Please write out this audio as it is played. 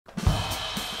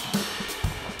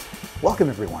Welcome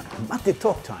everyone, Maté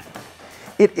talk time.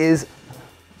 It is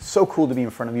so cool to be in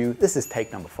front of you. This is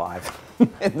take number 5.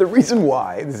 And the reason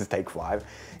why this is take 5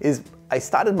 is I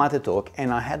started Maté talk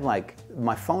and I had like,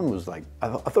 my phone was like, I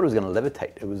thought it was gonna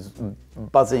levitate. It was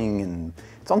buzzing and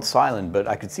it's on silent, but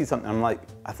I could see something. I'm like,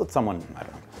 I thought someone, I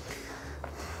don't know,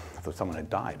 I thought someone had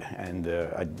died. And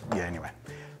yeah, anyway.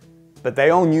 But they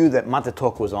all knew that Maté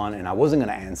talk was on and I wasn't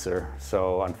gonna answer.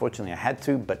 So unfortunately I had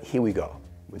to, but here we go.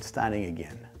 We're starting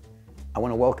again. I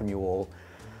wanna welcome you all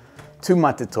to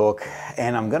Maté talk,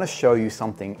 and I'm gonna show you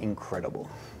something incredible.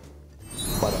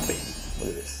 Bada bing, look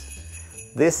at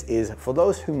this. This is, for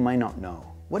those who may not know,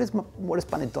 what is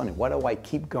panettone? Why do I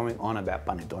keep going on about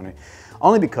panettone?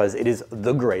 Only because it is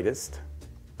the greatest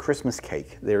Christmas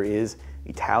cake there is,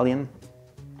 Italian,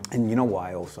 and you know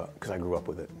why also? Because I grew up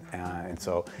with it. And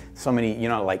so many, you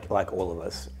know, like all of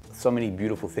us, so many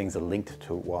beautiful things are linked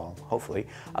to, well, hopefully,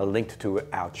 are linked to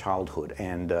our childhood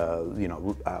and, you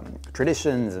know,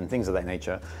 traditions and things of that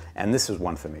nature. And this is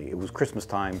one for me. It was Christmas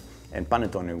time and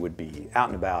panettone would be out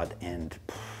and about. And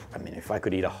I mean, if I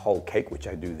could eat a whole cake, which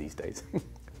I do these days,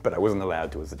 but I wasn't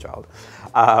allowed to as a child,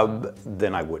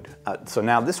 then I would. So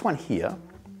now this one here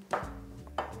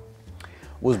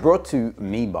was brought to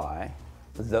me by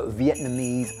the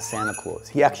Vietnamese Santa Claus.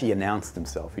 He actually announced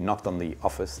himself. He knocked on the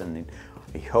office and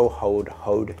he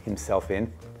hoed himself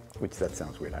in, which that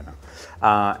sounds weird, I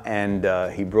know.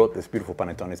 And he brought this beautiful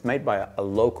panettone. It's made by a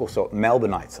local, so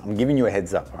Melbourneites. I'm giving you a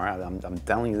heads up, all right? I'm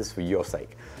telling you this for your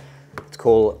sake. It's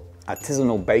called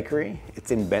Artisanal Bakery.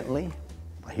 It's in Bentley.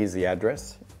 Here's the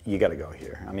address. You gotta go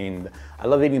here. I mean, I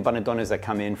love eating panettones that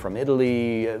come in from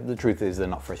Italy. The truth is they're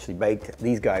not freshly baked.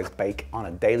 These guys bake on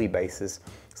a daily basis.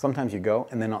 Sometimes you go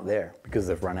and they're not there because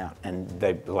they've run out. And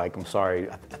they like, I'm sorry,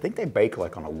 I think they bake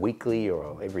like on a weekly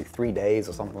or every 3 days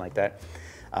or something like that.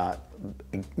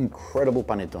 Incredible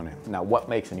panettone. Now, what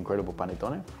makes an incredible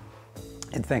panettone?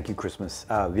 And thank you, Christmas,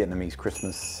 Vietnamese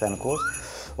Christmas Santa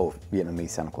Claus, or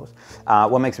Vietnamese Santa Claus.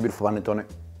 What makes a beautiful panettone?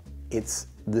 It's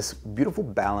this beautiful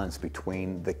balance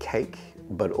between the cake,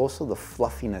 but also the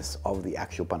fluffiness of the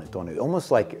actual panettone.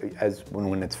 Almost like as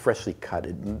when it's freshly cut,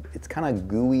 it's kind of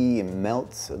gooey and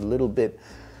melts a little bit.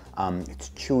 It's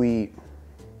chewy.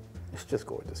 It's just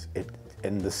gorgeous.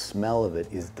 And the smell of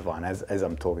it is divine. As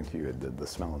I'm talking to you, the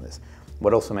smell of this.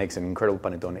 What also makes an incredible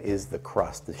panettone is the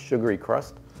crust, the sugary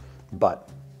crust. But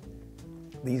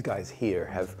these guys here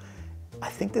have, I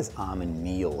think there's almond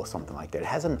meal or something like that. It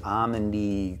has an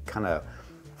almondy kind of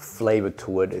flavor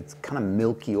to it. It's kind of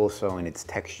milky also in its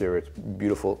texture. It's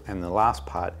beautiful. And the last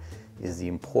part is the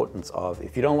importance of,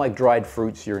 if you don't like dried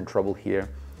fruits, you're in trouble here.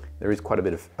 There is quite a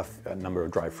bit of a number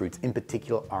of dried fruits, in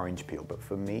particular orange peel. But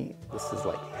for me, this is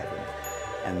like heaven.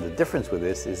 And the difference with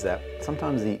this is that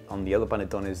sometimes on the other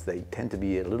panettones, they tend to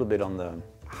be a little bit on the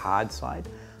hard side.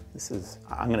 This is,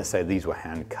 I'm gonna say these were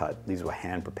hand cut. These were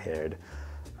hand prepared.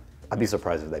 I'd be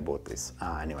surprised if they bought this.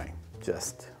 Anyway,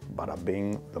 just bada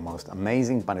bing, the most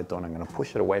amazing panettone. I'm gonna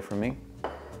push it away from me.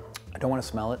 I don't wanna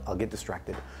smell it, I'll get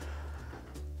distracted.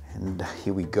 And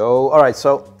here we go. All right,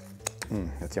 so,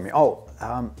 that's yummy. Oh,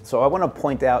 so I wanna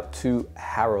point out to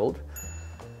Harold.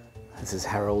 This is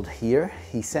Harold here.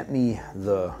 He sent me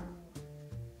the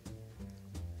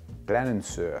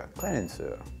Clanenseur.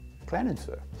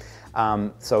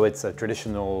 So it's a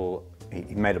traditional,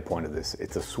 he made a point of this.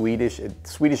 It's a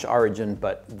Swedish origin,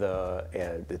 but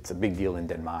it's a big deal in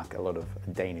Denmark. A lot of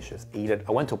Danishes eat it.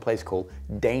 I went to a place called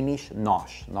Danish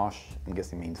Nosh. Nosh, I'm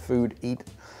guessing means food, eat.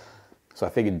 So I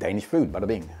figured Danish food, bada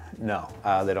bing. No,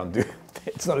 they don't do,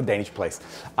 it's not a Danish place.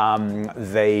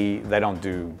 They don't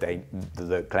do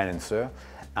the Clanenseur.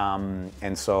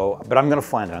 And so, but I'm gonna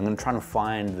find it. I'm gonna try to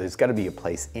find, there's gotta be a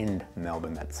place in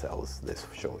Melbourne that sells this,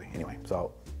 surely. Anyway,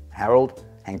 so Harold,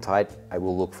 hang tight, I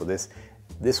will look for this.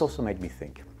 This also made me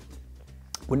think,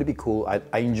 wouldn't it be cool?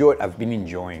 I enjoy it,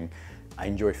 I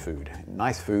enjoy food.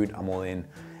 Nice food, I'm all in.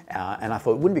 And I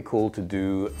thought, wouldn't it be cool to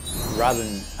do, rather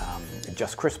than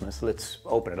just Christmas, let's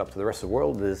open it up to the rest of the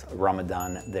world. There's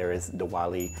Ramadan, there is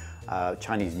Diwali,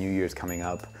 Chinese New Year's coming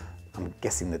up. I'm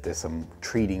guessing that there's some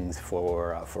treatings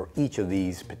for each of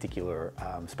these particular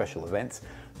special events.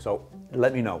 So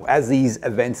let me know, as these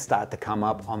events start to come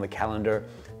up on the calendar,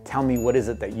 tell me what is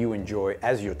it that you enjoy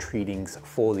as your treatings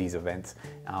for these events.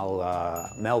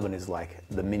 Melbourne is like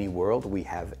the mini world. We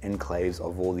have enclaves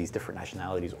of all these different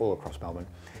nationalities all across Melbourne.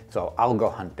 So I'll go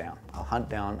hunt down.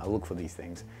 I'll look for these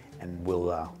things, and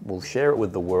we'll share it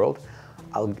with the world.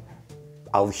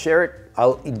 I'll share it.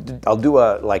 I'll do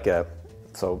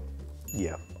so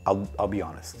yeah. I'll be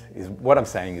honest. What I'm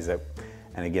saying is that,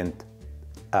 and again,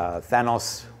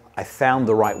 Thanos, I found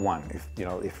the right one.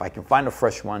 If I can find a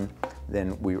fresh one,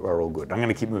 then we are all good. I'm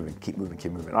gonna keep moving, keep moving,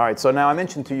 keep moving. All right, so now I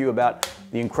mentioned to you about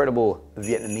the incredible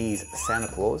Vietnamese Santa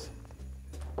Claus.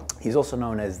 He's also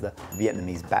known as the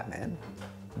Vietnamese Batman.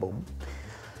 Boom.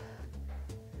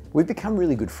 We've become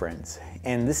really good friends.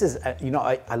 And this is, you know,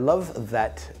 I love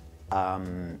that,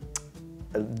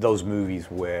 those movies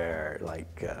where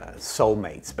like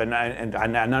soulmates, but and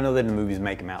I know that the movies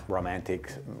make them out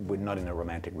romantic. We're not in a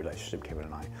romantic relationship, Kevin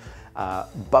and I,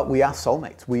 but we are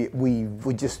soulmates.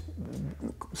 We just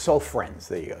soul friends.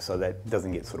 There you go. So that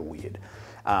doesn't get sort of weird.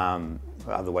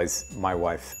 Otherwise, my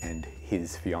wife and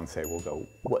his fiance will go,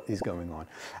 "What is going on?"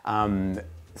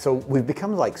 So we've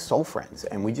become like soul friends,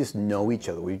 and we just know each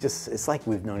other. It's like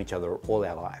we've known each other all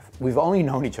our life. We've only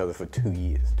known each other for 2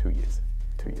 years.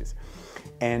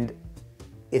 And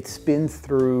it's been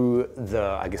through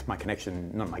I guess my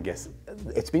connection, not my guess,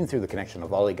 it's been through the connection of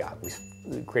Oillataguerre.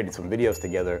 We created some videos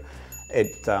together.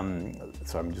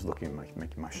 So I'm just looking,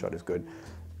 making my shot is good.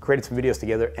 Created some videos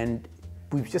together, and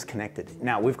we've just connected.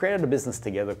 Now, we've created a business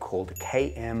together called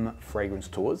KM Fragrance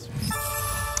Tours.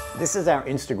 This is our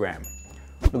Instagram.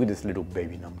 Look at this little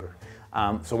baby number.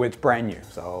 So it's brand new.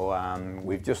 So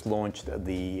we've just launched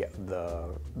the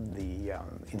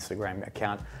Instagram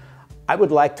account. I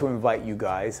would like to invite you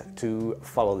guys to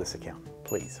follow this account,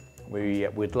 please.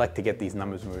 We'd like to get these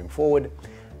numbers moving forward.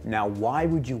 Now, why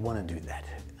would you want to do that?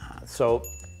 So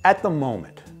at the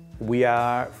moment, we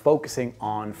are focusing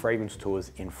on fragrance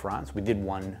tours in France. We did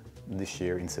one this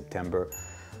year in September.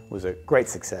 It was a great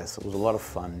success. It was a lot of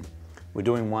fun. We're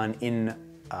doing one in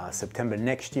September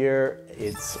next year.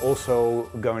 It's also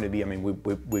going to be, I mean,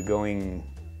 we're going,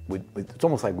 it's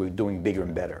almost like we're doing bigger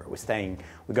and better. We're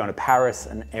going to Paris,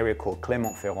 an area called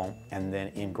Clermont-Ferrand, and then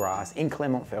in Grasse. In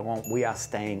Clermont-Ferrand, we are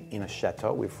staying in a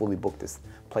chateau. We've fully booked this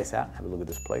place out. Have a look at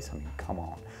this place. I mean, come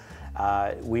on.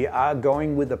 We are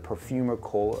going with a perfumer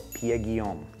called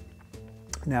Pierre.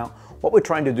 Now, what we're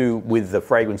trying to do with the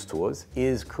fragrance tours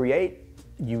is create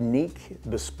unique,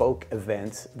 bespoke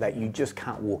events that you just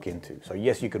can't walk into. So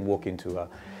yes, you can walk into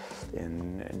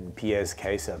in Pierre's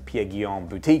case, a Pierre Guillaume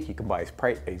boutique. You can buy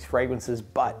his fragrances,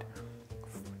 but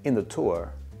in the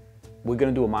tour, we're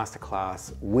going to do a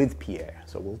masterclass with Pierre.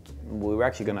 So we're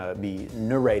actually going to be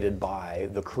narrated by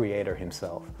the creator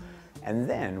himself. And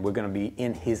then we're going to be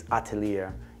in his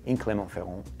atelier in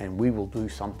Clermont-Ferrand, and we will do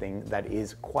something that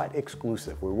is quite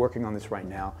exclusive. We're working on this right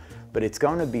now, but it's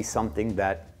going to be something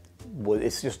that, well,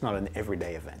 it's just not an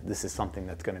everyday event. This is something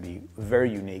that's going to be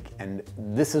very unique, and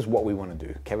this is what we want to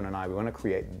do. Kevin and I, we want to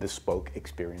create bespoke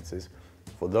experiences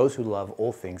for those who love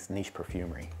all things niche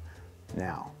perfumery.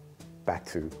 Now, back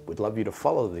to, we'd love you to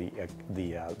follow the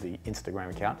Instagram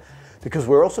account, because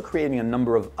we're also creating a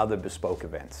number of other bespoke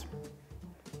events.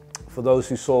 For those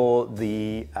who saw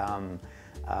the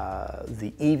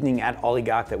evening at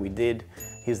Oillataguerre that we did,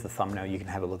 here's the thumbnail, you can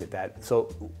have a look at that. So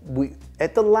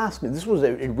at the last minute, this was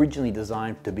originally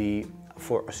designed to be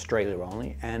for Australia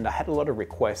only, and I had a lot of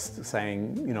requests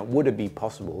saying, you know, would it be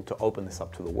possible to open this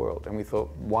up to the world? And we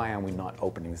thought, why are we not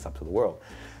opening this up to the world?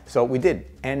 So we did,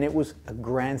 and it was a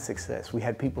grand success. We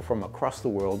had people from across the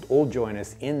world all join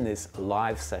us in this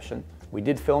live session. We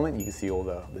did film it. You can see all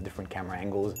the different camera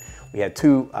angles. We had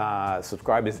 2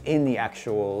 subscribers in the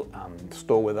actual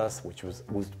store with us, which was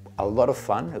a lot of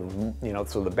fun. You know,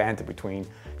 so the banter between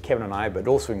Kevin and I, but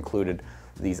also included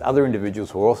these other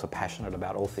individuals who are also passionate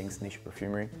about all things niche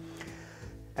perfumery.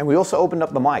 And we also opened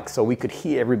up the mic so we could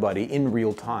hear everybody in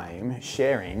real time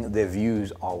sharing their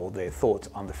views or their thoughts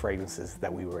on the fragrances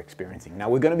that we were experiencing. Now,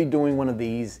 we're going to be doing one of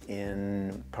these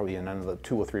in probably another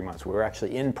 2 or 3 months. We're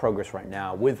actually in progress right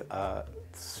now with a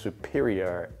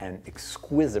superior and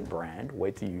exquisite brand.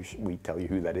 Wait till we tell you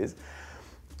who that is.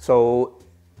 So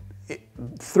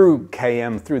through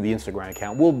KM, through the Instagram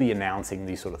account, we'll be announcing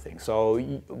these sort of things. So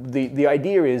the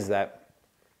idea is that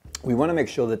we want to make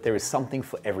sure that there is something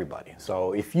for everybody.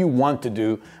 So if you want to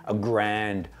do a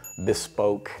grand,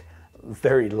 bespoke,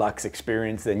 very luxe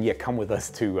experience, then yeah, come with us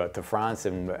to France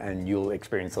and you'll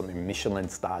experience something Michelin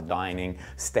star dining,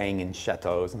 staying in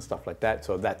chateaus and stuff like that.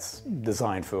 So that's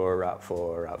designed for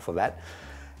that.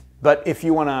 But if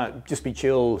you want to just be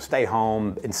chill, stay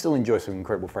home, and still enjoy some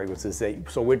incredible fragrances,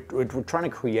 so we're trying to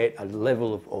create a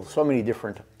level of so many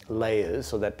different layers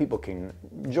so that people can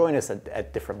join us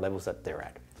at different levels that they're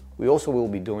at. We also will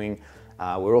be doing,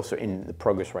 we're also in the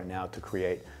progress right now to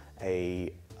create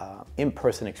a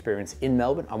in-person experience in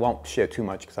Melbourne. I won't share too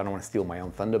much because I don't want to steal my own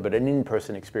thunder, but an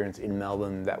in-person experience in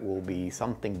Melbourne that will be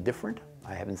something different.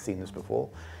 I haven't seen this before.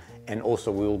 And also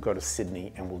we'll go to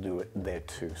Sydney and we'll do it there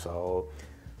too. So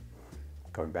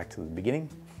going back to the beginning,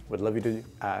 would love you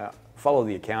to follow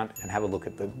the account and have a look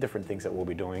at the different things that we'll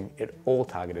be doing. It all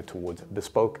targeted towards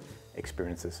bespoke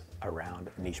experiences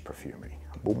around niche perfumery.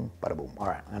 Boom, bada boom. All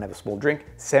right, I'm gonna have a small drink.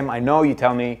 Sam, I know you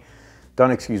tell me, don't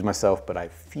excuse myself, but I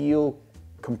feel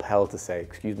compelled to say,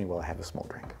 excuse me while I have a small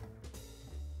drink.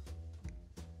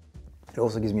 It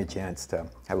also gives me a chance to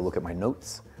have a look at my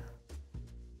notes.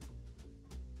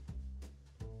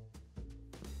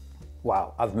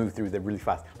 Wow, I've moved through them really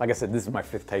fast. Like I said, this is my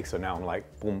 5th take, so now I'm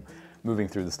like, boom, moving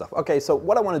through the stuff. Okay, so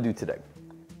what I want to do today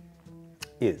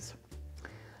is,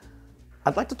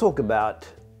 I'd like to talk about,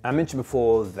 I mentioned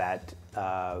before that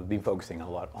I've been focusing a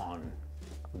lot on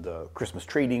the Christmas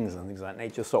treatings and things of that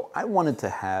nature, so I wanted to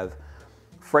have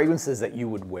fragrances that you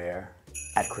would wear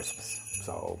at Christmas.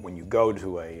 So when you go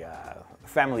to a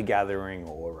family gathering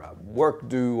or a work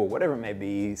do or whatever it may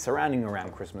be, surrounding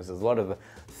around Christmas, there's a lot of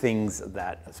things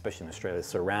that, especially in Australia,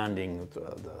 surrounding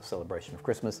the celebration of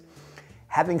Christmas.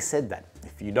 Having said that,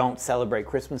 if you don't celebrate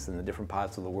Christmas in the different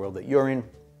parts of the world that you're in,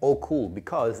 all cool,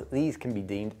 because these can be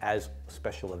deemed as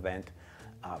special event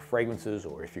fragrances,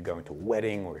 or if you're going to a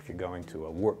wedding, or if you're going to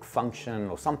a work function,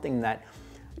 or something that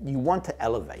you want to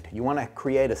elevate. You want to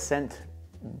create a scent,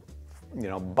 you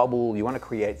know, bubble. You want to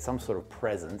create some sort of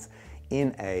presence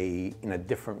in a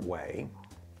different way.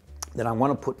 Then I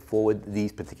want to put forward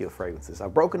these particular fragrances.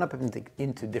 I've broken up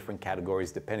into different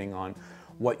categories depending on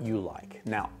what you like.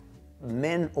 Now,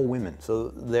 men or women. So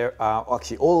there are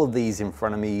actually all of these in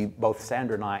front of me. Both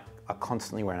Sandra and I are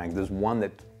constantly wearing. There's one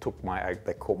that caught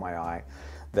my eye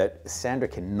that Sandra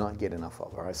cannot get enough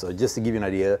of. All right. So just to give you an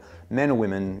idea, men or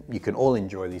women, you can all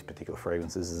enjoy these particular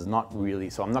fragrances. It's not really.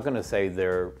 So I'm not going to say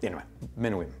they're anyway.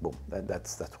 Men or women. Boom.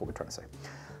 That's what we're trying to say.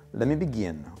 Let me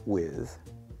begin with.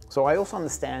 So I also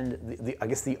understand. I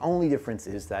guess the only difference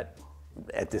is that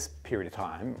at this period of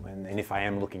time, and if I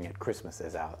am looking at Christmas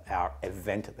as our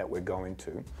event that we're going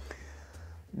to,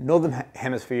 Northern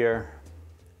Hemisphere,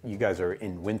 you guys are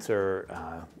in winter.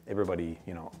 Everybody,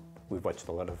 you know, we've watched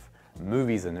a lot of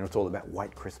movies and it's all about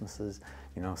white Christmases,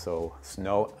 you know, so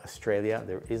snow, Australia,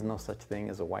 there is no such thing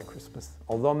as a white Christmas.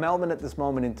 Although Melbourne at this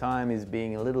moment in time is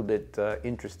being a little bit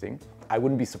interesting, I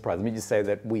wouldn't be surprised. Let me just say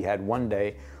that we had one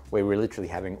day where we're literally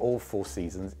having all 4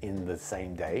 seasons in the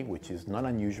same day, which is not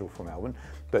unusual for Melbourne.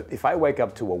 But if I wake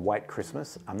up to a white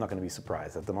Christmas, I'm not going to be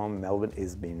surprised. At the moment, Melbourne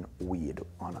is being weird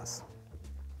on us.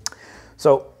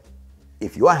 So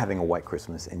if you are having a white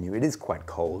Christmas and it is quite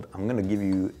cold, I'm going to give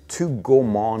you 2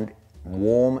 gourmand,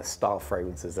 warm style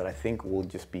fragrances that I think will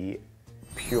just be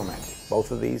pure magic.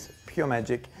 Both of these, pure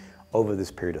magic over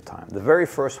this period of time. The very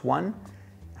first one,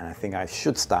 and I think I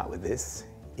should start with this,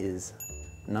 is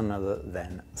none other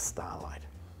than Starlight.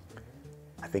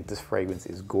 I think this fragrance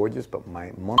is gorgeous, but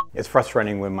it's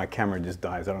frustrating when my camera just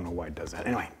dies. I don't know why it does that.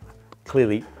 Anyway,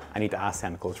 clearly I need to ask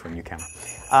Santa Claus for a new camera.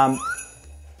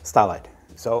 Starlight.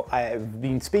 So I've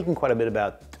been speaking quite a bit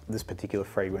about this particular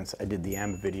fragrance. I did the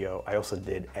amber video. I also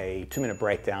did a 2-minute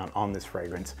breakdown on this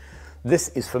fragrance. This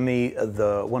is for me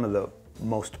one of the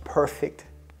most perfect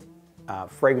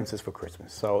fragrances for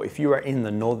Christmas. So if you are in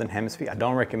the Northern Hemisphere, I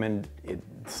don't recommend it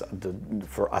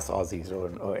for us Aussies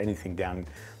or anything down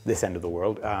this end of the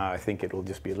world. I think it will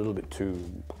just be a little bit too...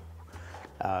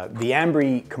 the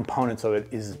ambery components of it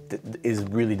is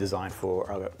really designed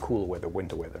for cooler weather,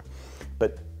 winter weather.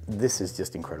 But this is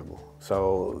just incredible.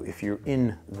 So if you're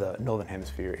in the Northern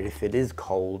Hemisphere, if it is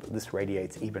cold, this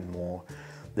radiates even more.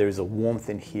 There's a warmth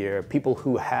in here. People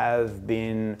who have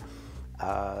been,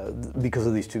 because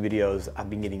of these 2 videos, I've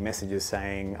been getting messages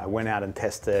saying, I went out and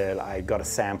tested, I got a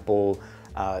sample,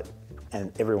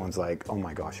 and everyone's like, oh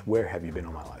my gosh, where have you been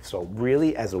all my life? So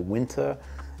really, as a winter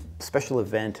special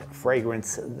event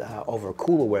fragrance over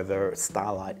cooler weather,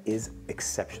 Starlight is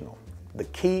exceptional. The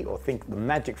key, or think the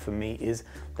magic for me, is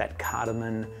that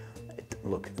cardamom.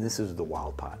 Look, this is the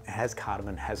wild part. It has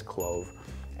cardamom, has clove,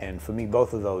 and for me,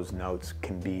 both of those notes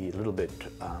can be a little bit,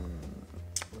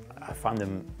 I find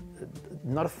them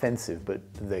not offensive, but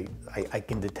I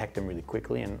can detect them really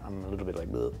quickly, and I'm a little bit like,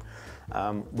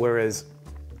 whereas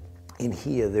in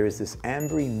here, there is this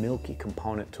ambery, milky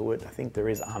component to it. I think there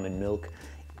is almond milk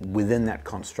within that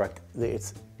construct.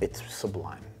 It's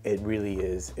sublime. It really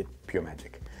is. It's pure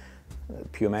magic.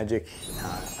 Pure magic.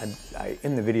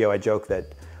 In the video, I joke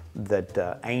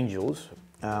that angels,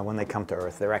 when they come to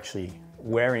Earth, they're actually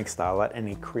wearing Starlight, and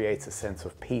it creates a sense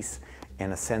of peace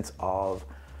and a sense of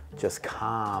just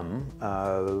calm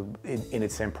in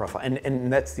its same profile.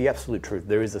 And that's the absolute truth.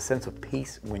 There is a sense of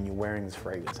peace when you're wearing this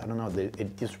fragrance. I don't know,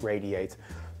 it just radiates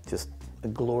just a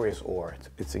glorious aura.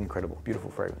 It's incredible,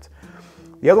 beautiful fragrance.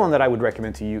 The other one that I would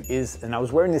recommend to you is, and I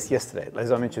was wearing this yesterday,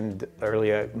 as I mentioned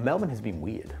earlier, Melbourne has been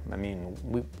weird. I mean,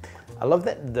 I love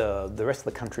that the rest of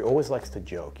the country always likes to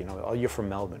joke, you know, oh, you're from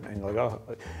Melbourne, and you're like,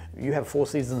 oh, you have 4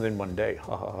 seasons in one day,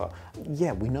 ha ha ha.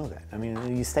 Yeah, we know that. I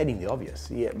mean, you're stating the obvious.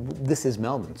 Yeah, this is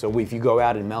Melbourne. So if you go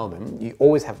out in Melbourne, you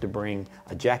always have to bring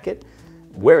a jacket,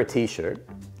 wear a t-shirt,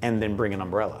 and then bring an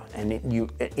umbrella. And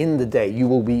in the day, you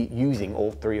will be using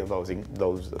all 3 of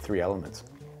those 3 elements.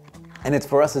 And it's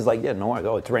for us, it's like, yeah, no worries.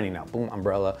 Oh, it's raining now. Boom,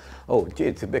 umbrella. Oh, gee,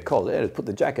 it's a bit cold. Yeah, put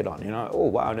the jacket on. You know. Oh,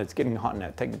 wow, and it's getting hot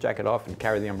now. Take the jacket off and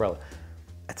carry the umbrella.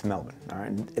 That's Melbourne. All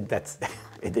right,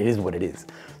 it is what it is.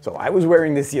 So I was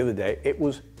wearing this the other day. It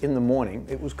was in the morning.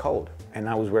 It was cold, and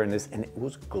I was wearing this, and it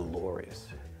was glorious.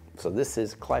 So this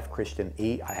is Clive Christian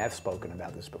E. I have spoken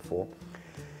about this before.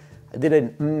 I did a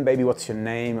Baby What's Your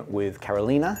Name with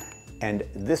Carolina. And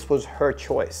this was her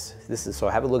choice. So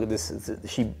have a look at this.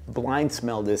 She blind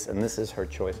smelled this, and this is her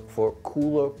choice for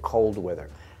cooler, cold weather.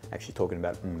 Actually talking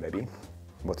about, baby,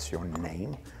 what's your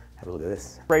name? Have a look at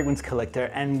this. Fragrance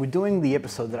collector, and we're doing the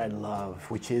episode that I love,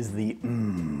 which is the,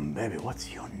 baby,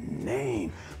 what's your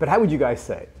name? But how would you guys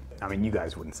say it? I mean, you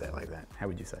guys wouldn't say it like that. How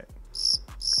would you say it?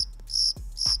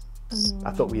 I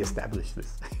thought we established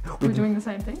this. We're doing the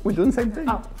same thing? We're doing the same thing.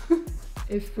 Oh.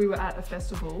 If we were at a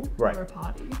festival or a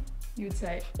party, you would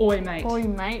say, oi mate. Oi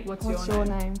mate, what's your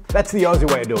name? That's the Aussie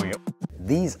way of doing it.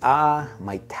 These are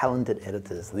my talented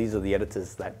editors. These are the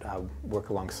editors that work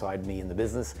alongside me in the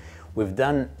business. We've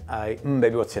done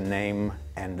Baby What's Your Name,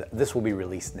 and this will be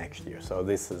released next year. So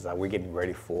this is, we're getting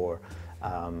ready for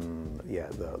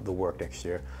the work next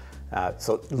year.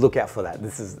 So look out for that.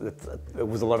 It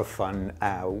was a lot of fun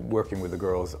working with the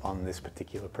girls on this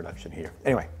particular production here.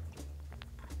 Anyway,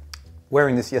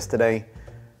 wearing this yesterday,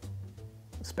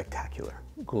 spectacular,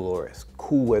 glorious,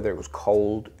 cool weather. It was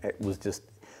cold. It was just,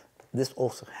 this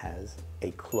also has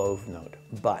a clove note,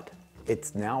 but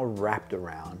it's now wrapped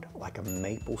around like a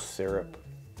maple syrup,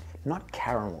 not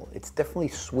caramel. It's definitely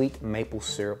sweet maple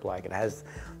syrup like. It has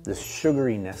this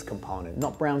sugariness component,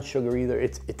 not brown sugar either.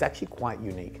 It's actually quite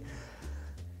unique.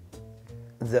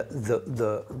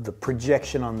 The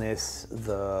projection on this,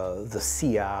 the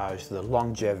sillage, the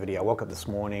longevity. I woke up this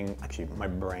morning, actually my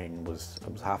brain was, I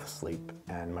was half asleep,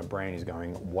 and my brain is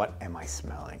going, what am I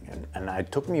smelling? And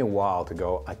it took me a while to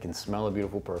go, I can smell a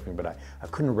beautiful perfume, but I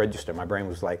couldn't register. My brain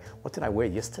was like, what did I wear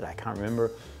yesterday? I can't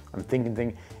remember. I'm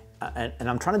thinking, and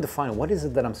I'm trying to define what is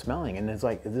it that I'm smelling, and it's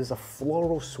like, there's a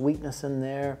floral sweetness in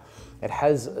there. It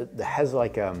has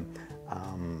like a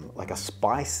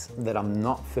spice that I'm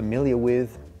not familiar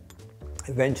with.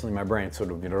 Eventually my brain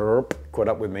sort of caught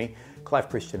up with me. Clive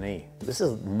Christian E. This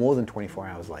is more than 24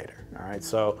 hours later, all right?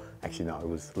 So, actually no, it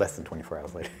was less than 24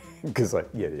 hours later, because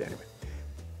anyway,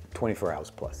 24 hours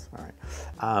plus, all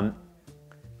right.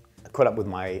 I caught up with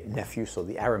my nephew, so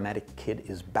the aromatic kid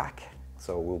is back.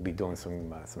 So we'll be doing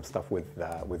some stuff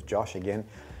with Josh again.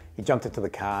 He jumped into the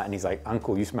car and he's like,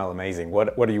 Uncle, you smell amazing.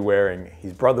 What are you wearing?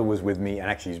 His brother was with me, and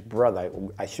actually his brother,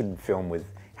 I should film with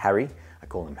Harry. I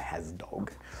call him Hasdog.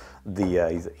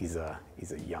 He's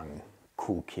a young,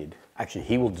 cool kid. Actually,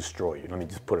 he will destroy you. Let me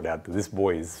just put it out there. This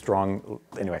boy is strong.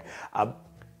 Anyway,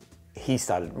 he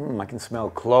started, I can smell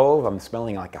clove. I'm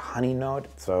smelling like a honey note.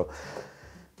 So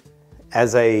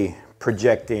as a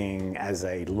projecting, as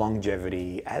a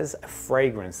longevity, as a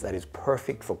fragrance that is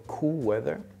perfect for cool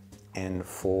weather, and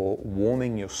for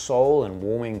warming your soul and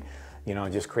warming, you know,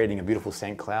 just creating a beautiful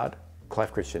scent cloud,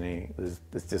 Clive Christian E is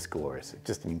just glorious. It's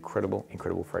just an incredible,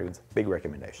 incredible fragrance. Big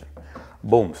recommendation.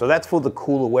 Boom. So that's for the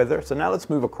cooler weather. So now let's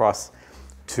move across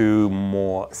to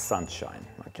more sunshine.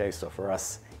 Okay, so for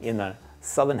us in the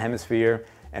Southern Hemisphere,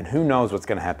 and who knows what's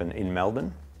going to happen in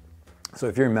Melbourne. So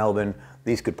if you're in Melbourne,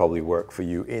 these could probably work for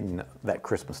you in that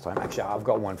Christmas time. Actually, I've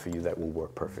got one for you that will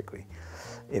work perfectly,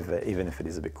 even if it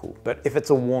is a bit cool. But if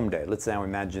it's a warm day, let's now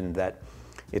imagine that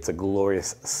it's a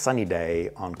glorious sunny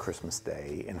day on Christmas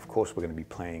Day. And of course, we're going to be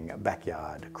playing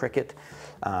backyard cricket.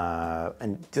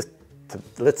 And just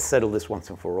let's settle this once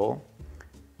and for all.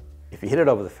 If you hit it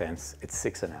over the fence, it's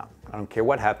 6 and out. I don't care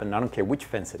what happened. I don't care which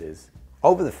fence it is.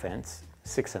 Over the fence,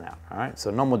 6 and out. All right. So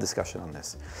no more discussion on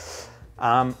this.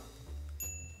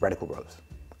 Radical Rose.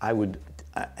 I would,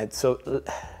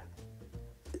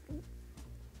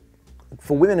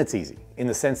 for women, it's easy in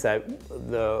the sense that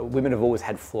the women have always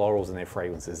had florals in their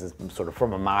fragrances. It's sort of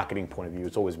from a marketing point of view,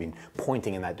 it's always been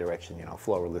pointing in that direction, you know,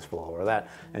 floral this, floral or that.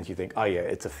 And you think, oh yeah,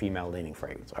 it's a female leaning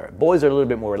fragrance. All right, boys are a little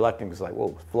bit more reluctant because like,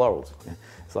 whoa, florals.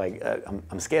 It's like,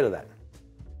 I'm scared of that.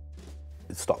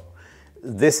 Stop.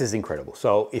 This is incredible.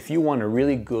 So if you want a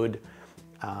really good,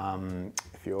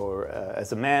 if you're,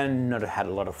 as a man, not had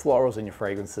a lot of florals in your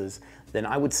fragrances, then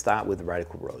I would start with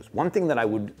Radical Rose. One thing that I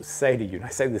would say to you, and I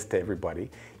say this to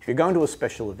everybody, if you're going to a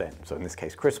special event, so in this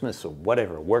case Christmas or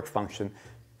whatever, a work function,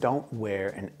 don't wear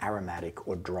an aromatic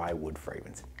or dry wood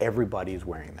fragrance. Everybody is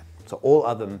wearing that. So all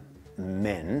other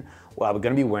men, well, we're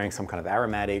going to be wearing some kind of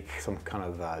aromatic, some kind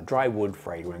of dry wood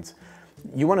fragrance.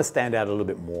 You want to stand out a little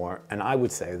bit more, and I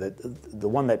would say that the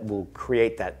one that will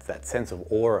create that sense of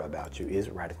aura about you is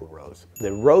Radical Rose.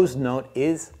 The rose note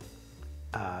is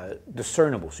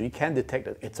discernible, so you can detect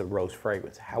that it's a rose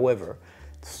fragrance. However,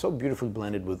 it's so beautifully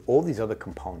blended with all these other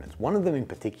components. One of them in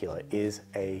particular is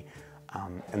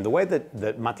and the way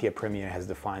that Matiere Premier has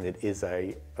defined it is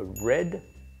a red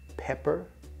pepper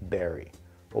berry,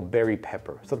 or berry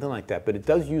pepper, something like that, but it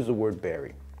does use the word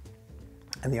berry.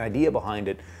 And the idea behind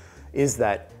it is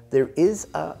that there is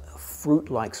a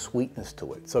fruit-like sweetness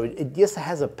to it. So it just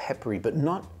has a peppery, but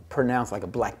not pronounced like a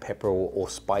black pepper or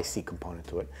spicy component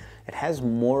to it. It has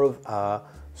more of a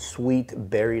sweet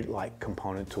berry-like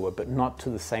component to it, but not to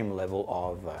the same level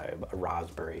of a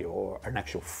raspberry or an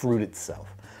actual fruit itself.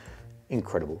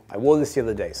 Incredible. I wore this the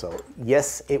other day. So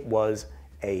yes, it was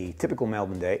a typical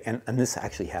Melbourne day, and this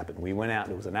actually happened. We went out,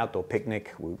 it was an outdoor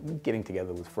picnic, we were getting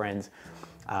together with friends.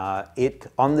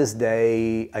 On this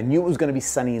day, I knew it was going to be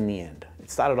sunny in the end.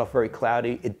 It started off very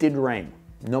cloudy, it did rain.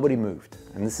 Nobody moved,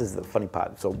 and this is the funny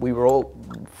part. So we were all,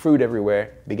 fruit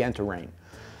everywhere, began to rain.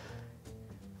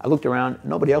 I looked around,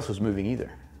 nobody else was moving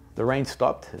either. The rain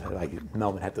stopped, like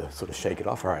Melbourne had to sort of shake it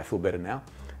off. All right, I feel better now.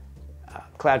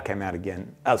 Cloud came out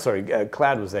again.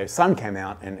 Cloud was there, sun came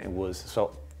out, and it was,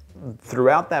 so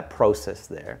throughout that process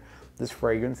there, this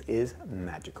fragrance is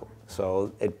magical.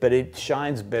 So, but it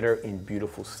shines better in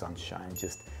beautiful sunshine.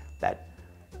 Just that,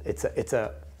 it's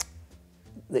an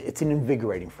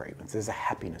invigorating fragrance. There's a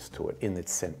happiness to it in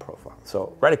its scent profile.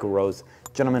 So Radical Rose,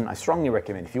 gentlemen, I strongly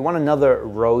recommend. If you want another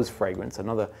rose fragrance,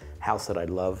 another house that I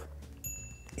love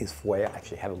is Fueguia.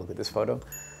 Actually, have a look at this photo.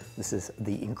 This is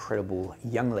the incredible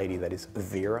young lady that is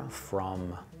Vera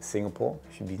from Singapore.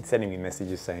 She's been sending me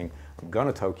messages saying, I'm going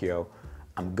to Tokyo.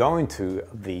 I'm going to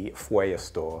the Fueguia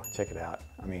store. Check it out.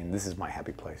 I mean, this is my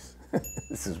happy place.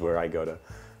 This is where I go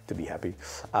to be happy.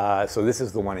 So this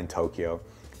is the one in Tokyo.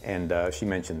 And she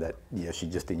mentioned that, yeah, she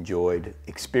just enjoyed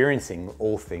experiencing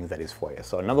all things that is Fueguia.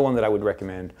 So another one that I would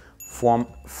recommend from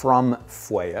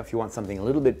Fueguia, if you want something a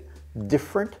little bit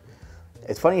different.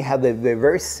 It's funny how they're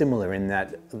very similar in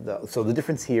that, so the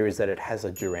difference here is that it has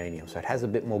a geranium. So it has a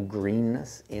bit more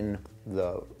greenness in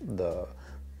the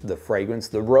fragrance.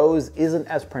 The rose isn't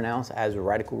as pronounced as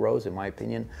Radical Rose, in my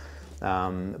opinion,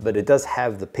 but it does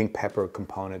have the pink pepper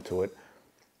component to it.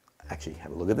 Actually,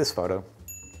 have a look at this photo.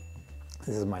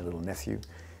 This is my little nephew.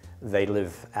 They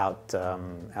live out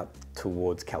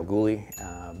towards Kalgoorlie,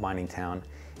 mining town,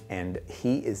 and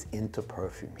he is into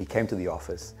perfume. He came to the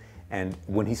office, and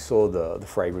when he saw the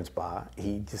fragrance bar,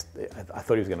 I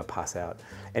thought he was gonna pass out.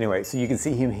 Anyway, so you can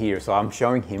see him here. So I'm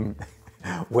showing him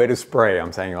where to spray.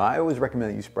 I'm saying, I always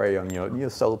recommend that you spray on your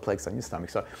solar plex, on your stomach.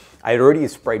 So I had already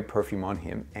sprayed perfume on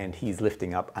him, and he's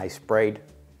lifting up. I sprayed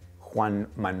Juan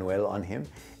Manuel on him,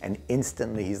 and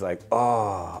instantly he's like,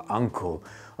 oh, uncle.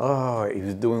 Oh, he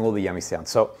was doing all the yummy sounds.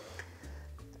 So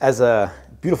as a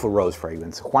beautiful rose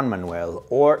fragrance, Juan Manuel,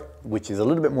 or which is a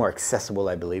little bit more accessible,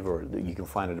 I believe, or you can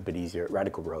find it a bit easier,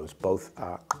 Radical Rose, both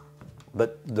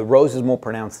but the rose is more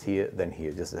pronounced here than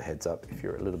here, just a heads up if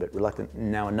you're a little bit reluctant.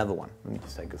 Now another one. Let me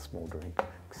just take a small drink.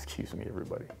 Excuse me,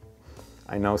 everybody.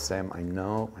 I know, Sam, I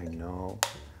know.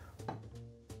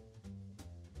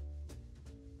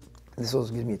 This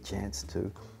also gives me a chance to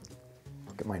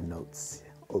look at my notes.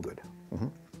 Oh, good.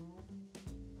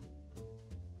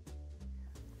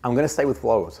 I'm gonna stay with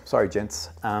florals. Sorry, gents.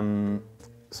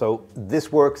 So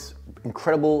this works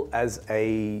incredible as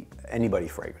anybody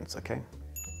fragrance, okay?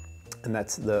 And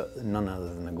that's none other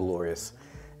than the glorious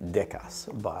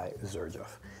DECAS by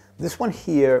Xerjoff. This one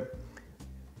here,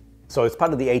 so it's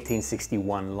part of the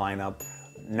 1861 lineup.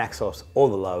 Naxos, all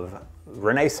the love.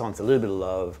 Renaissance, a little bit of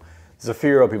love.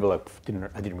 Zafiro, people are like,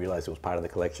 I didn't realize it was part of the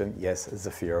collection. Yes,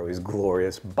 Zafiro is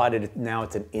glorious, but now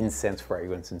it's an incense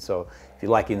fragrance. And so if you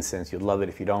like incense, you'll love it.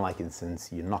 If you don't like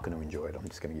incense, you're not going to enjoy it. I'm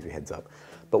just going to give you a heads up.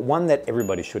 But one that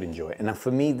everybody should enjoy. And for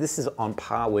me, this is on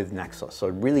par with Naxos. So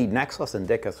really, Naxos and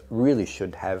DECAS really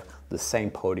should have the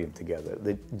same podium together.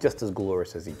 They're just as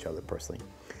glorious as each other, personally.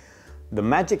 The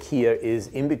magic here is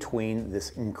in between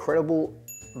this incredible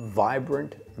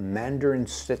vibrant mandarin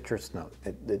citrus note.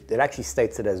 It actually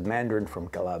states it as mandarin from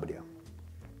Calabria.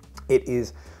 It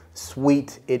is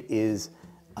sweet, it is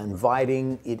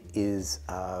inviting, it is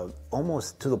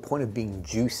almost to the point of being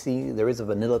juicy. There is a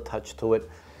vanilla touch to it.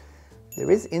 There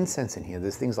is incense in here.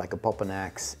 There's things like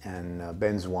Apopanax and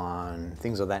benzoin,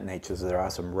 things of that nature. So there are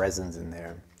some resins in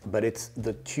there. But it's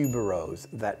the tuberose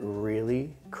that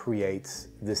really creates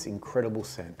this incredible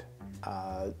scent.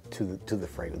 to the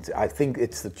fragrance. I think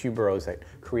it's the tuberose that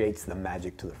creates the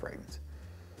magic to the fragrance.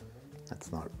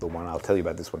 That's not the one. I'll tell you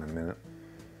about this one in a minute.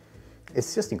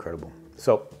 It's just incredible.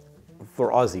 So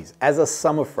for Aussies, as a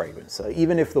summer fragrance,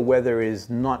 even if the weather is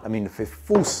not, I mean, if it's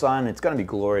full sun, it's going to be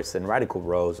glorious. And Radical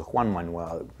Rose, Juan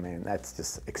Manuel, man, that's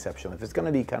just exceptional. If it's going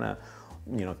to be kind of,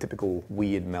 you know, typical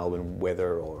weird Melbourne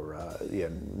weather or yeah,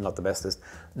 not the bestest,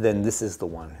 then this is the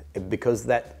one. Because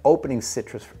that opening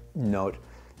citrus note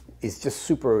is just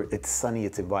super, it's sunny,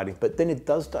 it's inviting, but then it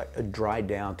does dry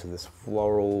down to this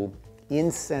floral,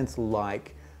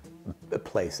 incense-like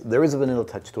place. There is a vanilla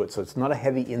touch to it, so it's not a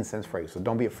heavy incense fragrance, so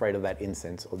don't be afraid of that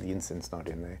incense or the incense note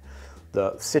in there.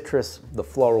 The citrus, the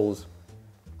florals,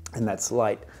 and that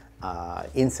slight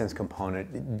incense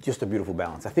component, just a beautiful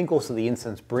balance. I think also the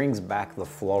incense brings back the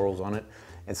florals on it,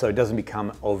 and so it doesn't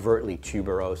become overtly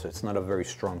tuberose. It's not a very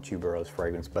strong tuberose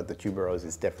fragrance, but the tuberose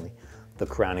is definitely the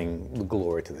crowning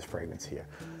glory to this fragrance here.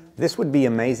 This would be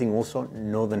amazing also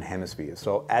Northern Hemisphere.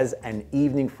 So as an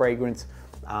evening fragrance,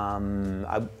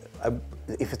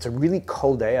 if it's a really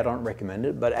cold day, I don't recommend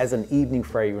it, but as an evening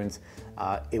fragrance,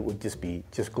 it would just be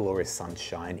glorious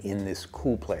sunshine in this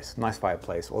cool place, nice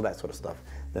fireplace, all that sort of stuff.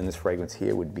 Then this fragrance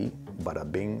here would be bada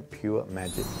bing, pure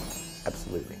magic.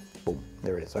 Absolutely. Boom,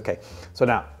 there it is. Okay, so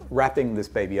now wrapping this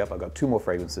baby up, I've got two more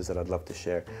fragrances that I'd love to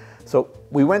share. So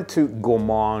we went to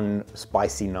gourmand,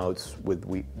 spicy notes with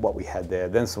what we had there,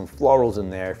 then some florals in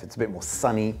there if it's a bit more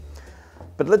sunny.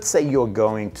 But let's say you're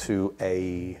going to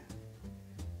an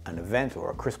event or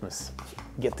a Christmas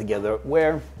get together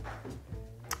where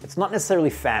it's not necessarily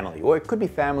family, or it could be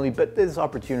family, but there's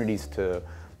opportunities to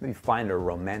maybe find a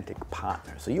romantic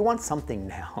partner. So you want something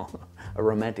now, a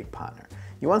romantic partner.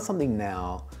 You want something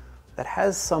now that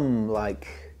has some, like,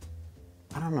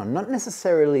 I don't know, not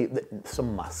necessarily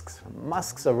some musks.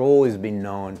 Musks have always been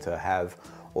known to have,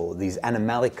 or these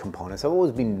animalic components have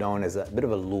always been known as a bit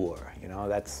of a lure, you know,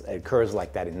 it occurs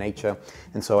like that in nature.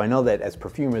 And so I know that as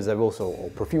perfumers,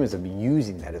 perfumers have been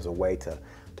using that as a way to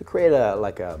create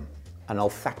an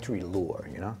olfactory lure,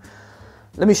 you know.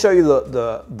 Let me show you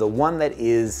the one that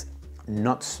is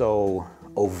not so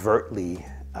overtly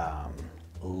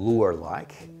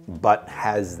lure-like, but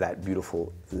has that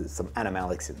beautiful, some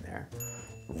animalics in there.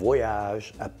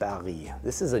 Voyage à Paris.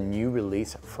 This is a new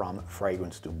release from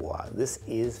Fragrance du Bois. This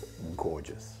is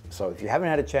gorgeous. So if you haven't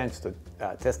had a chance to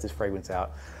test this fragrance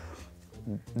out,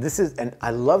 this is, and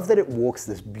I love that it walks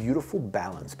this beautiful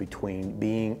balance between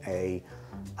being a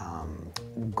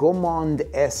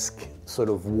gourmand-esque sort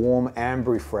of warm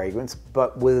ambery fragrance,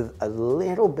 but with a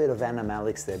little bit of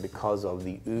animalics there because of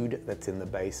the oud that's in the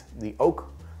base. The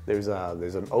oak, there's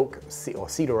an oak or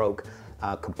cedar oak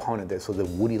component there, so the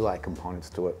woody-like components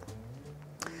to it.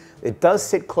 It does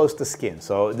sit close to skin,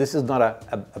 so this is not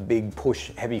a big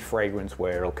push heavy fragrance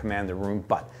where it'll command the room,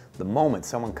 but the moment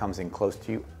someone comes in close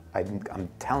to you, I'm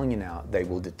telling you now, they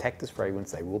will detect this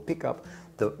fragrance, they will pick up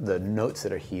the notes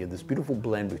that are here, this beautiful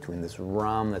blend between this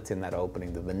rum that's in that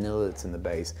opening, the vanilla that's in the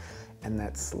base, and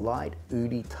that slight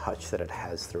oudy touch that it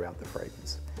has throughout the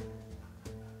fragrance.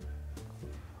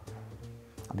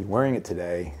 I've been wearing it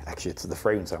today. Actually, it's the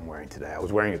fragrance I'm wearing today. I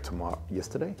was wearing it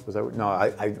yesterday. Was that? No,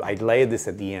 I layered this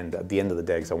at the end of the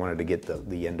day because I wanted to get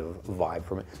the end of vibe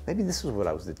from it. Maybe this is what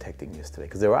I was detecting yesterday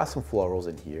because there are some florals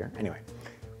in here. Anyway,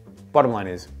 bottom line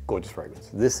is gorgeous fragrance.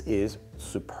 This is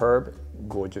superb,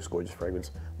 gorgeous, gorgeous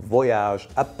fragrance. Voyage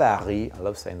à Paris. I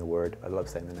love saying the word. I love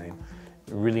saying the name.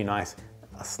 Really nice.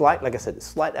 A slight, like I said,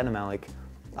 slight animalic.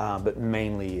 But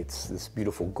mainly it's this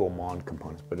beautiful gourmand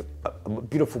components, but a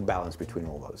beautiful balance between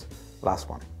all those. Last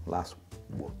one,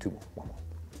 two more, one more.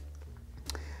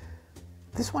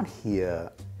 This one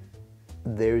here,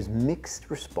 there's mixed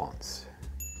response.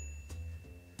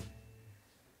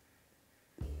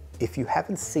 If you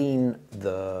haven't seen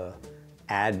the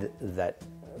ad that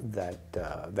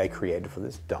they created for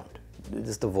this, don't.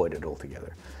 Just avoid it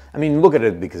altogether. I mean, look at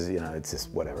it because, you know, it's just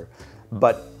whatever.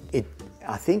 But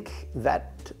I think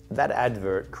that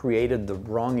advert created the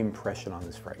wrong impression on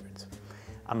this fragrance.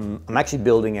 I'm actually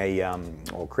building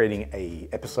or creating a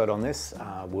episode on this.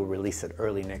 We'll release it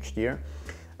early next year.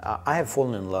 I have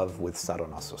fallen in love with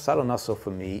SADONASO. SADONASO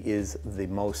for me is the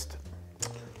most,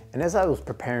 and as I was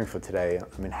preparing for today,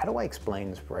 I mean, how do I explain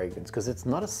this fragrance? Because it's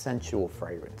not a sensual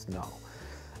fragrance, no.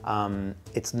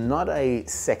 It's not a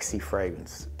sexy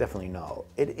fragrance, definitely no.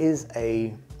 It is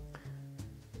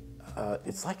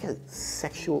it's like a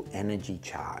sexual energy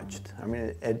charged. I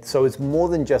mean, so it's more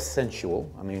than just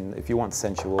sensual. I mean, if you want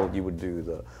sensual, you would do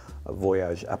the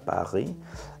Voyage à Paris.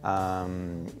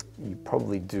 You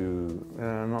probably do,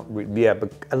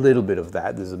 but a little bit of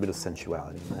that. There's a bit of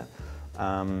sensuality in that.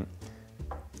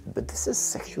 but this is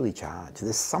sexually charged.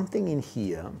 There's something in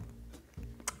here,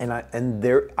 and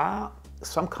there are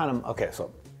some kind of, okay,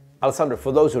 so Alessandro,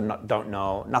 for those who don't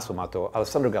know, Nasomatto,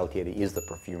 Alessandro Galtieri is the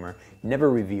perfumer. He never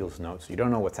reveals notes. You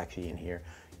don't know what's actually in here.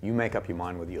 You make up your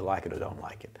mind whether you like it or don't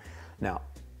like it. Now,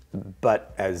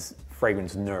 but as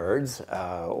fragrance nerds,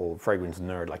 or fragrance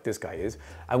nerd like this guy is,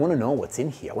 I want to know what's in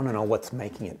here. I want to know what's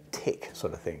making it tick,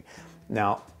 sort of thing.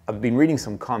 Now, I've been reading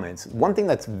some comments. One thing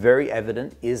that's very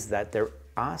evident is that there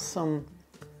are some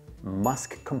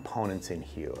musk components in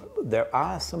here. There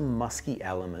are some musky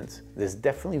elements. There's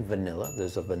definitely vanilla.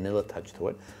 There's a vanilla touch to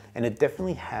it, and it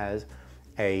definitely has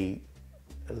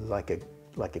like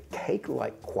a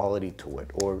cake-like quality to it,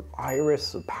 or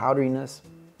iris, or powderiness,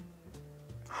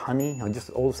 honey. I just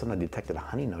all of a sudden I detected a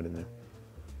honey note in there.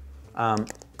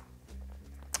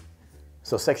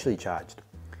 So sexually charged.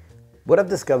 What I've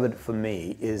discovered for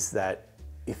me is that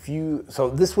so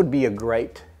this would be a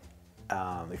great.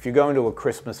 If you're going to a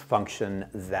Christmas function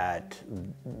that,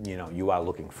 you know, you are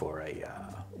looking for a,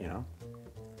 you know,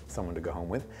 someone to go home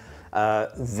with,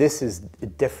 this is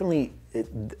definitely,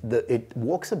 it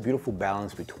walks a beautiful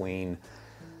balance between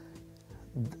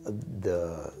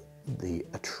the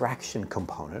attraction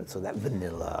component, so that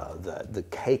vanilla, the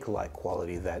cake-like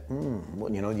quality, that,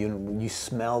 you know, you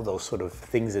smell those sort of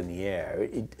things in the air,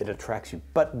 it attracts you.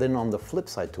 But then on the flip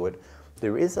side to it,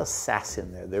 there is a sass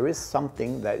in there. There is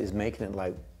something that is making it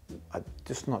like, I'm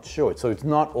just not sure. So it's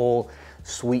not all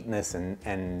sweetness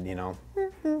and you know,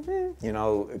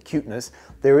 cuteness.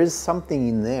 There is something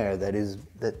in there that is,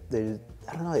 I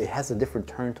don't know, it has a different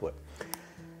turn to it.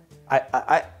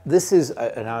 This is,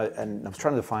 and I was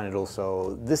trying to define it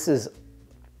also, this is,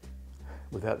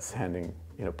 without sounding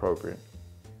inappropriate,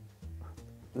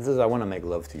 this is I want to make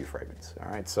love to you fragrance, all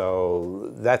right?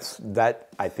 So that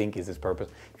I think is its purpose.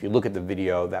 If you look at the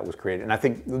video that was created, and I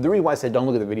think the reason why I said don't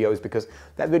look at the video is because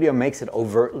that video makes it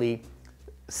overtly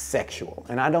sexual.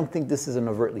 And I don't think this is an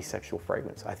overtly sexual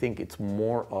fragrance. I think it's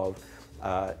more of,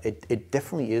 it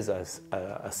definitely is a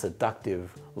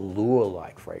seductive,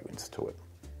 lure-like fragrance to it.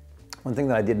 One thing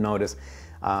that I did notice,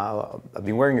 I've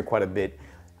been wearing it quite a bit,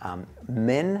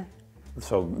 men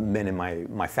in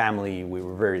my family, we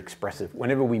were very expressive.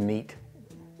 Whenever we meet,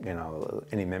 you know,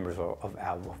 any members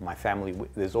of my family,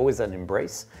 there's always an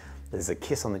embrace, there's a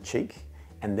kiss on the cheek,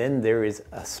 and then there is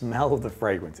a smell of the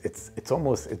fragrance.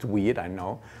 It's weird, I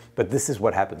know, but this is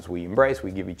what happens. We embrace,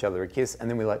 we give each other a kiss, and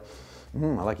then we're like,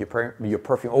 I like your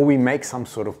perfume, or we make some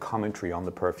sort of commentary on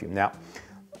the perfume. Now,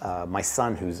 my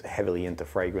son, who's heavily into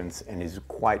fragrance and is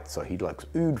so he likes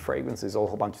oud fragrances, a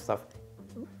whole bunch of stuff,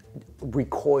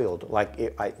 recoiled like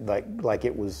it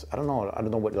was, I don't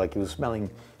know what, like he was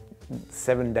smelling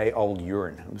 7-day-old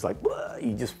urine. It was like,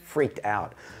 he just freaked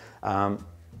out. And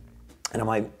I'm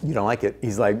like, you don't like it?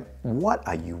 He's like, what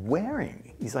are you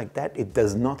wearing? He's like, it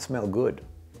does not smell good.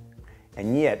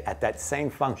 And yet at that same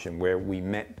function where we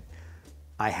met,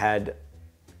 I had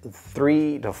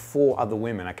 3 to 4 other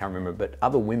women, I can't remember, but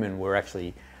other women were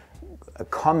actually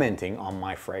commenting on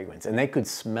my fragrance, and they could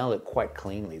smell it quite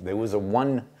cleanly. There was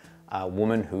one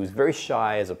woman who's very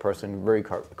shy as a person, very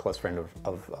close friend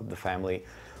of the family,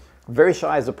 very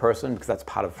shy as a person because that's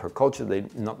part of her culture. They're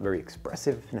not very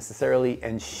expressive necessarily,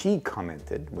 and she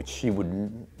commented, which she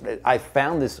wouldn't, I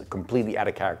found this completely out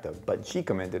of character, but she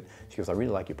commented, she goes, I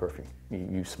really like your perfume.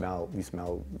 You smell,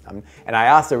 and I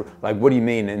asked her, like, what do you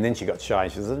mean? And then she got shy.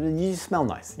 She said, you smell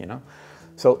nice, you know?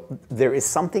 So there is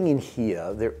something in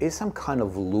here, there is some kind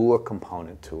of lure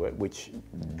component to it which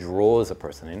draws a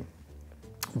person in,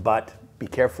 but be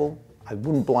careful, I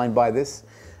wouldn't blind buy this.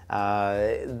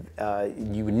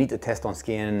 You would need to test on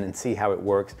skin and see how it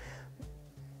works.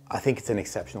 I think it's an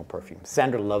exceptional perfume.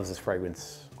 Sandra loves this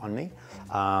fragrance on me.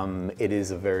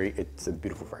 It's a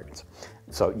beautiful fragrance.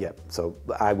 So yeah, so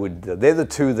I would, they're the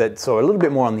two that, so a little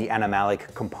bit more on the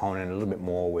animalic component, a little bit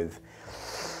more with,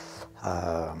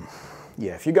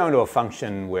 yeah, if you're going to a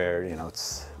function where, you know,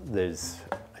 there's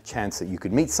a chance that you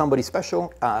could meet somebody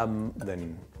special,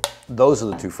 then those are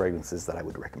the 2 fragrances that I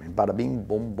would recommend. Bada bing,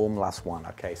 boom, boom, last one.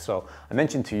 Okay, so I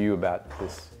mentioned to you about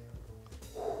this.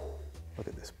 Look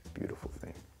at this beautiful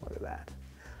thing. Look at that.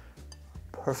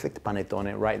 Perfect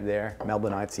panettone right there.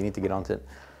 Melbourneites, you need to get onto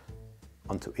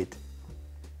it.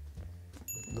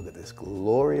 Look at this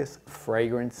glorious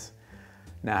fragrance.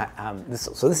 Now, this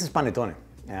is panettone.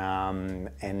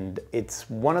 And it's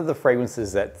one of the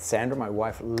fragrances that Sandra, my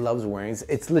wife, loves wearing.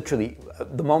 It's literally,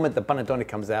 the moment the panettone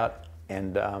comes out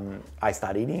and I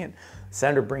start eating it,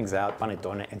 Sandra brings out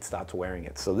panettone and starts wearing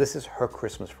it. So this is her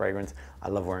Christmas fragrance. I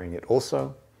love wearing it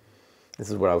also. This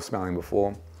is what I was smelling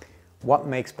before. what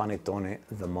makes panettone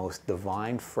the most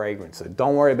divine fragrance? So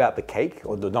don't worry about the cake,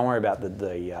 or don't worry about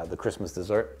the Christmas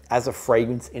dessert. As a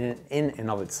fragrance in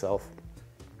and of itself,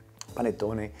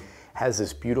 panettone has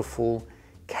this beautiful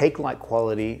cake-like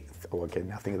quality. Oh, okay,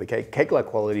 now think of the cake. Cake-like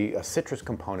quality, a citrus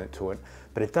component to it,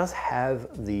 but it does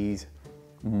have these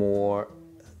more,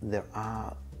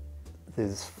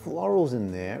 there's florals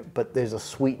in there, but there's a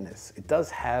sweetness. It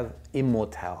does have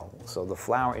immortelle. So the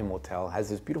flower immortelle has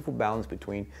this beautiful balance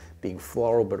between being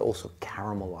floral, but also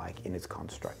caramel-like in its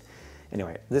construct.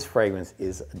 Anyway, this fragrance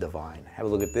is divine. Have a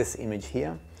look at this image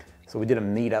here. So we did a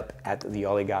meetup at the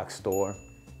Oillataguerre store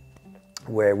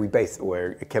where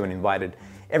Kevin invited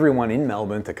everyone in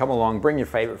Melbourne to come along, bring your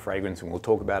favorite fragrance, and we'll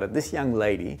talk about it. This young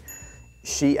lady,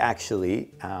 she actually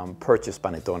purchased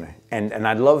panettone. And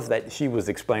I love that she was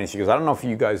explaining, she goes, I don't know if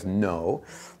you guys know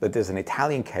that there's an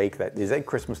Italian cake that is at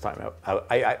Christmas time.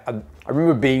 I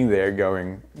remember being there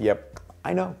going, yep,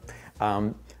 I know.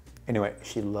 Anyway,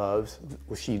 she loves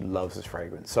this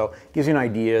fragrance. So it gives you an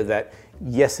idea that,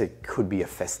 yes, it could be a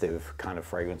festive kind of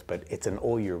fragrance, but it's an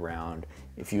all year round.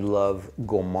 If you love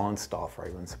gourmand style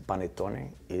fragrance,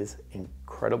 panettone is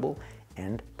incredible.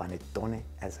 And panettone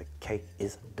as a cake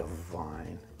is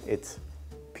divine. It's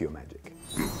pure magic.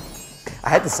 I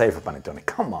had to say it for panettone,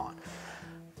 come on.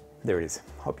 There it is.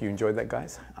 Hope you enjoyed that,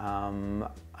 guys.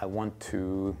 I want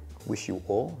to wish you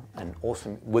all an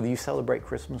awesome, whether you celebrate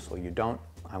Christmas or you don't,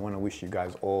 I want to wish you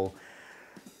guys all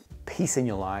peace in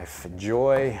your life,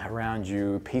 joy around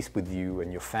you, peace with you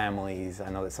and your families. I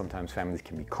know that sometimes families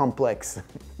can be complex.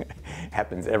 It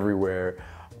happens everywhere.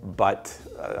 But,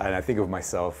 and I think of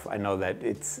myself, I know that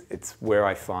it's where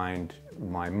I find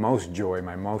my most joy,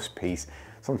 my most peace.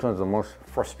 Sometimes the most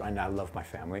frustrating. I love my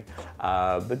family,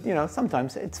 but you know,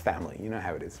 sometimes it's family, you know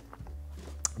how it is.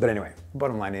 But anyway,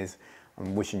 bottom line is,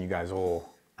 I'm wishing you guys all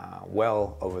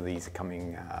well over these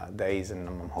coming days, and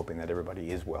I'm hoping that everybody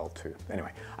is well too.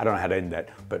 Anyway, I don't know how to end that,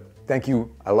 but thank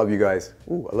you. I love you guys.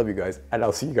 Ooh, I love you guys, and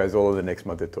I'll see you guys all in the next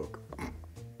Maté talk.